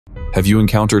Have you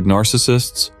encountered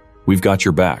narcissists? We've got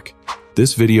your back.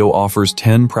 This video offers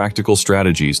 10 practical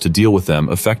strategies to deal with them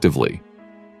effectively.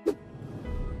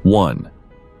 1.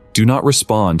 Do not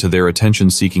respond to their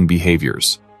attention-seeking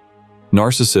behaviors.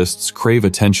 Narcissists crave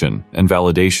attention and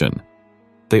validation.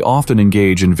 They often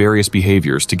engage in various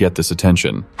behaviors to get this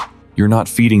attention. You're not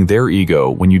feeding their ego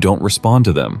when you don't respond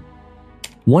to them.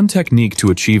 One technique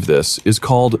to achieve this is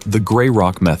called the gray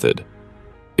rock method.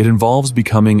 It involves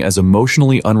becoming as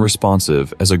emotionally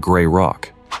unresponsive as a gray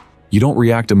rock. You don't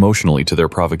react emotionally to their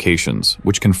provocations,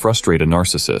 which can frustrate a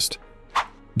narcissist.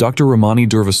 Dr. Ramani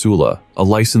Durvasula, a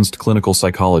licensed clinical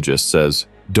psychologist, says,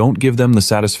 "Don't give them the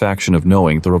satisfaction of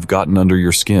knowing they've gotten under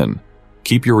your skin.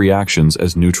 Keep your reactions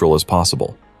as neutral as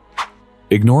possible."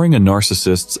 Ignoring a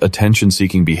narcissist's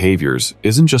attention-seeking behaviors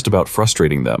isn't just about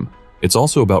frustrating them, it's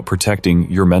also about protecting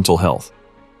your mental health.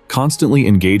 Constantly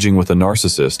engaging with a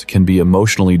narcissist can be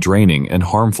emotionally draining and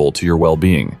harmful to your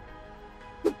well-being.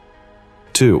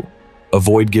 2.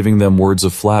 Avoid giving them words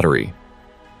of flattery.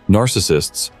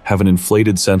 Narcissists have an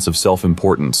inflated sense of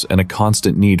self-importance and a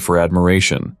constant need for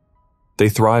admiration. They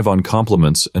thrive on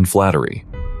compliments and flattery.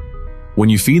 When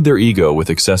you feed their ego with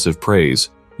excessive praise,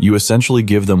 you essentially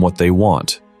give them what they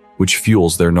want, which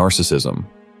fuels their narcissism.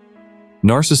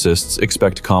 Narcissists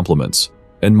expect compliments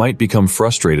and might become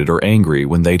frustrated or angry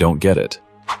when they don't get it.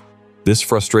 This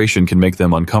frustration can make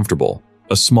them uncomfortable,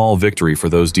 a small victory for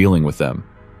those dealing with them.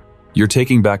 You're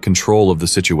taking back control of the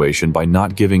situation by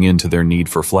not giving in to their need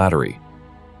for flattery.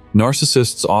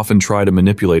 Narcissists often try to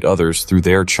manipulate others through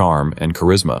their charm and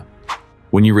charisma.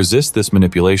 When you resist this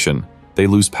manipulation, they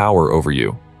lose power over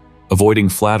you. Avoiding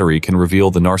flattery can reveal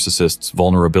the narcissist's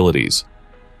vulnerabilities.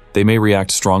 They may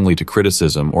react strongly to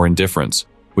criticism or indifference,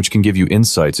 which can give you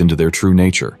insights into their true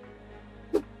nature.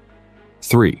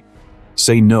 3.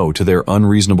 Say no to their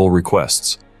unreasonable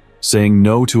requests. Saying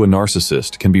no to a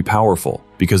narcissist can be powerful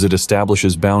because it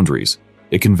establishes boundaries.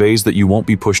 It conveys that you won't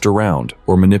be pushed around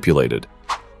or manipulated.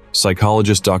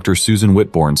 Psychologist Dr. Susan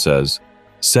Whitbourne says,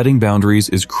 "Setting boundaries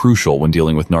is crucial when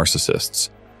dealing with narcissists.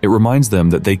 It reminds them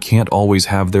that they can't always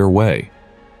have their way."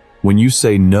 When you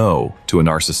say no to a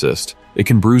narcissist, it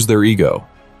can bruise their ego.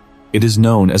 It is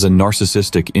known as a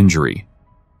narcissistic injury.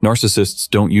 Narcissists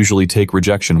don't usually take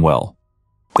rejection well.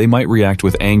 They might react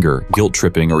with anger,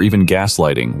 guilt-tripping, or even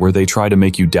gaslighting, where they try to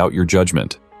make you doubt your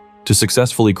judgment. To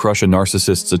successfully crush a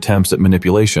narcissist's attempts at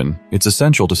manipulation, it's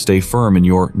essential to stay firm in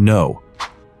your no.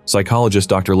 Psychologist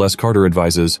Dr. Les Carter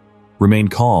advises, remain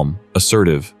calm,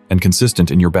 assertive, and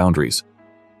consistent in your boundaries.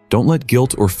 Don't let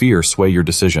guilt or fear sway your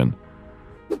decision.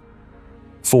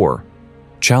 4.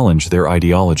 Challenge their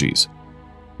ideologies.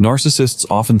 Narcissists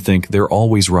often think they're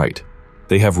always right.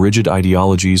 They have rigid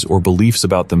ideologies or beliefs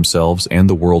about themselves and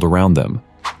the world around them.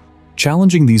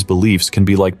 Challenging these beliefs can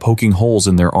be like poking holes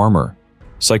in their armor.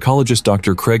 Psychologist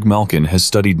Dr. Craig Malkin has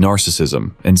studied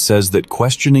narcissism and says that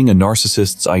questioning a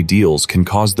narcissist's ideals can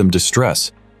cause them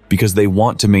distress because they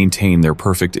want to maintain their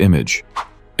perfect image.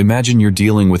 Imagine you're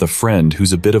dealing with a friend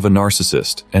who's a bit of a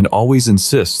narcissist and always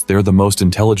insists they're the most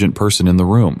intelligent person in the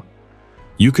room.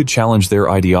 You could challenge their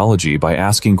ideology by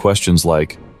asking questions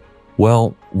like,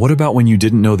 "Well, what about when you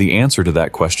didn't know the answer to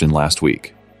that question last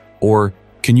week?" Or,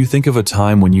 "Can you think of a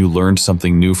time when you learned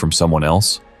something new from someone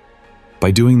else?"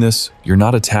 By doing this, you're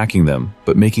not attacking them,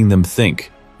 but making them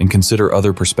think and consider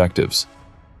other perspectives.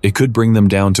 It could bring them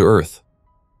down to earth.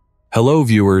 Hello,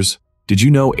 viewers. Did you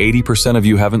know 80% of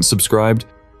you haven't subscribed?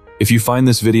 If you find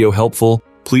this video helpful,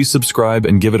 please subscribe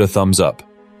and give it a thumbs up.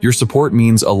 Your support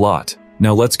means a lot.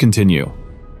 Now let's continue.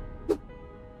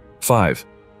 5.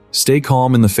 Stay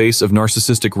calm in the face of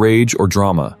narcissistic rage or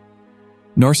drama.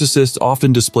 Narcissists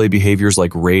often display behaviors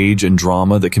like rage and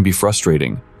drama that can be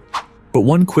frustrating. But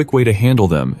one quick way to handle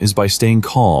them is by staying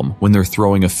calm when they're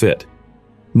throwing a fit.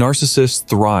 Narcissists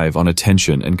thrive on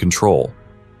attention and control.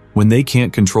 When they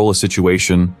can't control a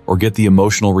situation or get the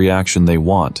emotional reaction they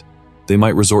want, they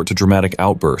might resort to dramatic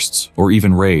outbursts or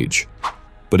even rage.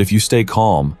 But if you stay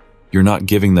calm, you're not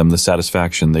giving them the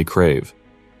satisfaction they crave.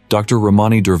 Dr.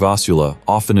 Ramani Durvasula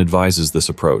often advises this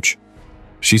approach.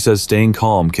 She says staying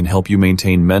calm can help you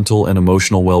maintain mental and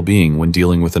emotional well-being when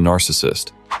dealing with a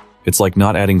narcissist. It's like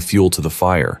not adding fuel to the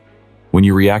fire. When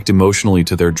you react emotionally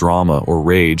to their drama or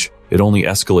rage, it only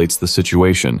escalates the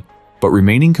situation. But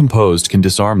remaining composed can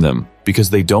disarm them because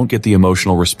they don't get the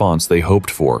emotional response they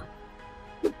hoped for.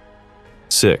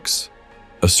 6.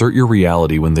 Assert your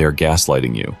reality when they are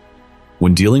gaslighting you.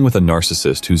 When dealing with a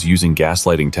narcissist who's using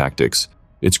gaslighting tactics,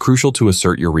 it's crucial to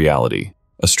assert your reality,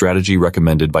 a strategy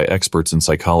recommended by experts in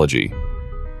psychology.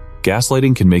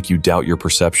 Gaslighting can make you doubt your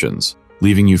perceptions,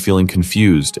 leaving you feeling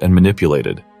confused and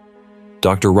manipulated.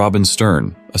 Dr. Robin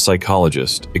Stern, a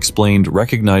psychologist, explained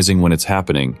recognizing when it's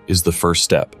happening is the first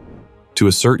step. To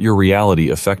assert your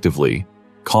reality effectively,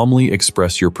 calmly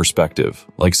express your perspective,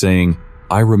 like saying,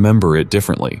 "I remember it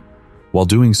differently." While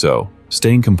doing so,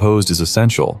 staying composed is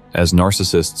essential, as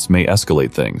narcissists may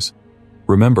escalate things.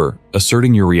 Remember,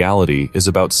 asserting your reality is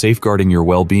about safeguarding your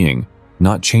well-being,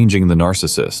 not changing the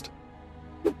narcissist.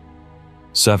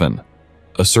 7.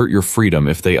 Assert your freedom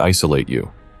if they isolate you.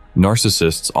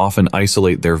 Narcissists often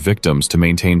isolate their victims to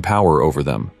maintain power over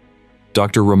them.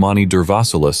 Dr. Ramani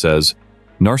Durvasula says,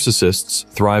 narcissists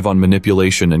thrive on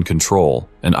manipulation and control,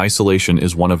 and isolation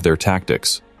is one of their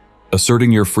tactics.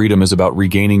 Asserting your freedom is about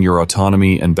regaining your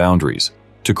autonomy and boundaries.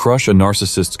 To crush a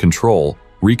narcissist's control,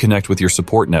 reconnect with your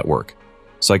support network.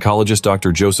 Psychologist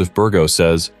Dr. Joseph Burgo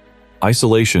says,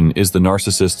 isolation is the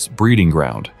narcissist's breeding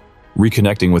ground.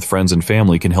 Reconnecting with friends and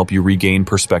family can help you regain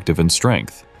perspective and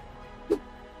strength.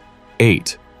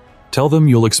 8. Tell them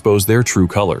you'll expose their true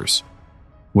colors.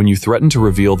 When you threaten to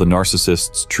reveal the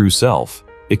narcissist's true self,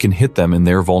 it can hit them in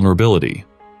their vulnerability.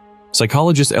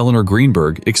 Psychologist Eleanor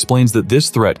Greenberg explains that this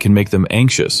threat can make them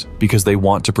anxious because they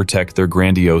want to protect their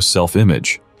grandiose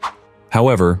self-image.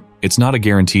 However, it's not a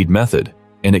guaranteed method,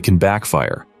 and it can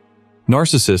backfire.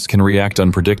 Narcissists can react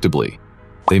unpredictably.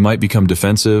 They might become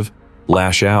defensive,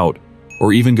 lash out,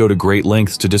 or even go to great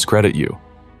lengths to discredit you.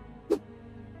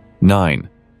 9.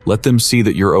 Let them see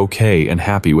that you're okay and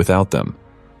happy without them.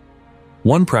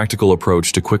 One practical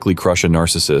approach to quickly crush a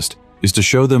narcissist is to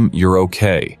show them you're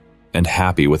okay and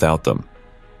happy without them.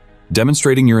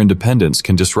 Demonstrating your independence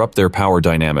can disrupt their power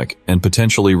dynamic and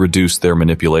potentially reduce their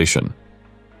manipulation.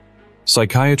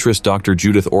 Psychiatrist Dr.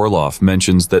 Judith Orloff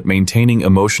mentions that maintaining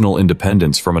emotional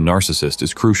independence from a narcissist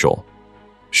is crucial.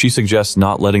 She suggests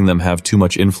not letting them have too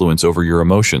much influence over your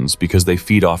emotions because they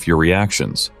feed off your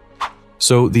reactions.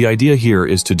 So the idea here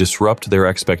is to disrupt their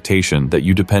expectation that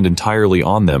you depend entirely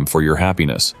on them for your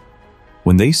happiness.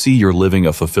 When they see you're living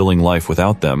a fulfilling life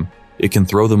without them, it can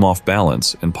throw them off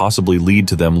balance and possibly lead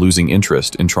to them losing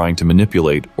interest in trying to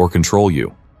manipulate or control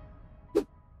you.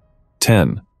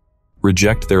 10.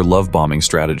 Reject their love-bombing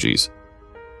strategies.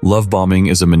 Love-bombing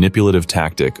is a manipulative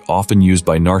tactic often used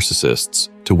by narcissists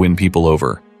to win people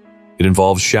over. It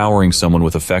involves showering someone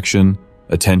with affection,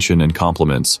 attention, and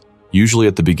compliments, usually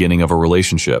at the beginning of a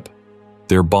relationship.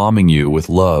 They're bombing you with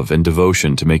love and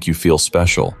devotion to make you feel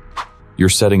special. You're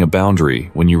setting a boundary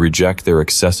when you reject their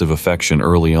excessive affection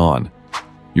early on.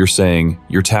 You're saying,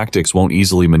 your tactics won't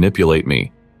easily manipulate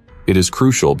me. It is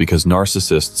crucial because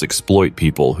narcissists exploit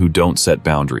people who don't set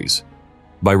boundaries.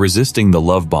 By resisting the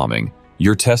love bombing,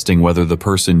 you're testing whether the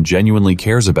person genuinely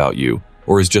cares about you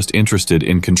or is just interested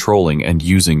in controlling and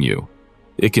using you.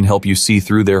 It can help you see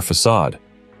through their facade.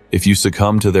 If you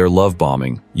succumb to their love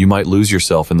bombing, you might lose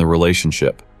yourself in the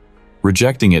relationship.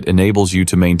 Rejecting it enables you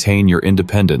to maintain your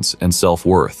independence and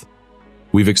self-worth.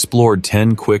 We've explored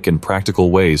 10 quick and practical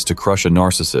ways to crush a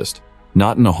narcissist,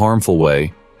 not in a harmful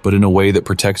way, but in a way that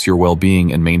protects your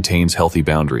well-being and maintains healthy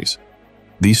boundaries.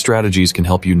 These strategies can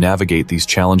help you navigate these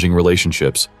challenging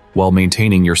relationships while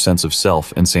maintaining your sense of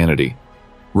self and sanity.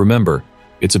 Remember,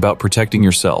 it's about protecting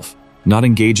yourself, not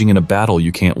engaging in a battle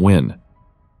you can't win.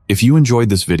 If you enjoyed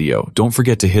this video, don't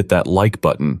forget to hit that like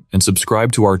button and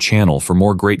subscribe to our channel for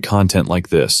more great content like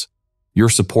this. Your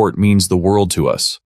support means the world to us.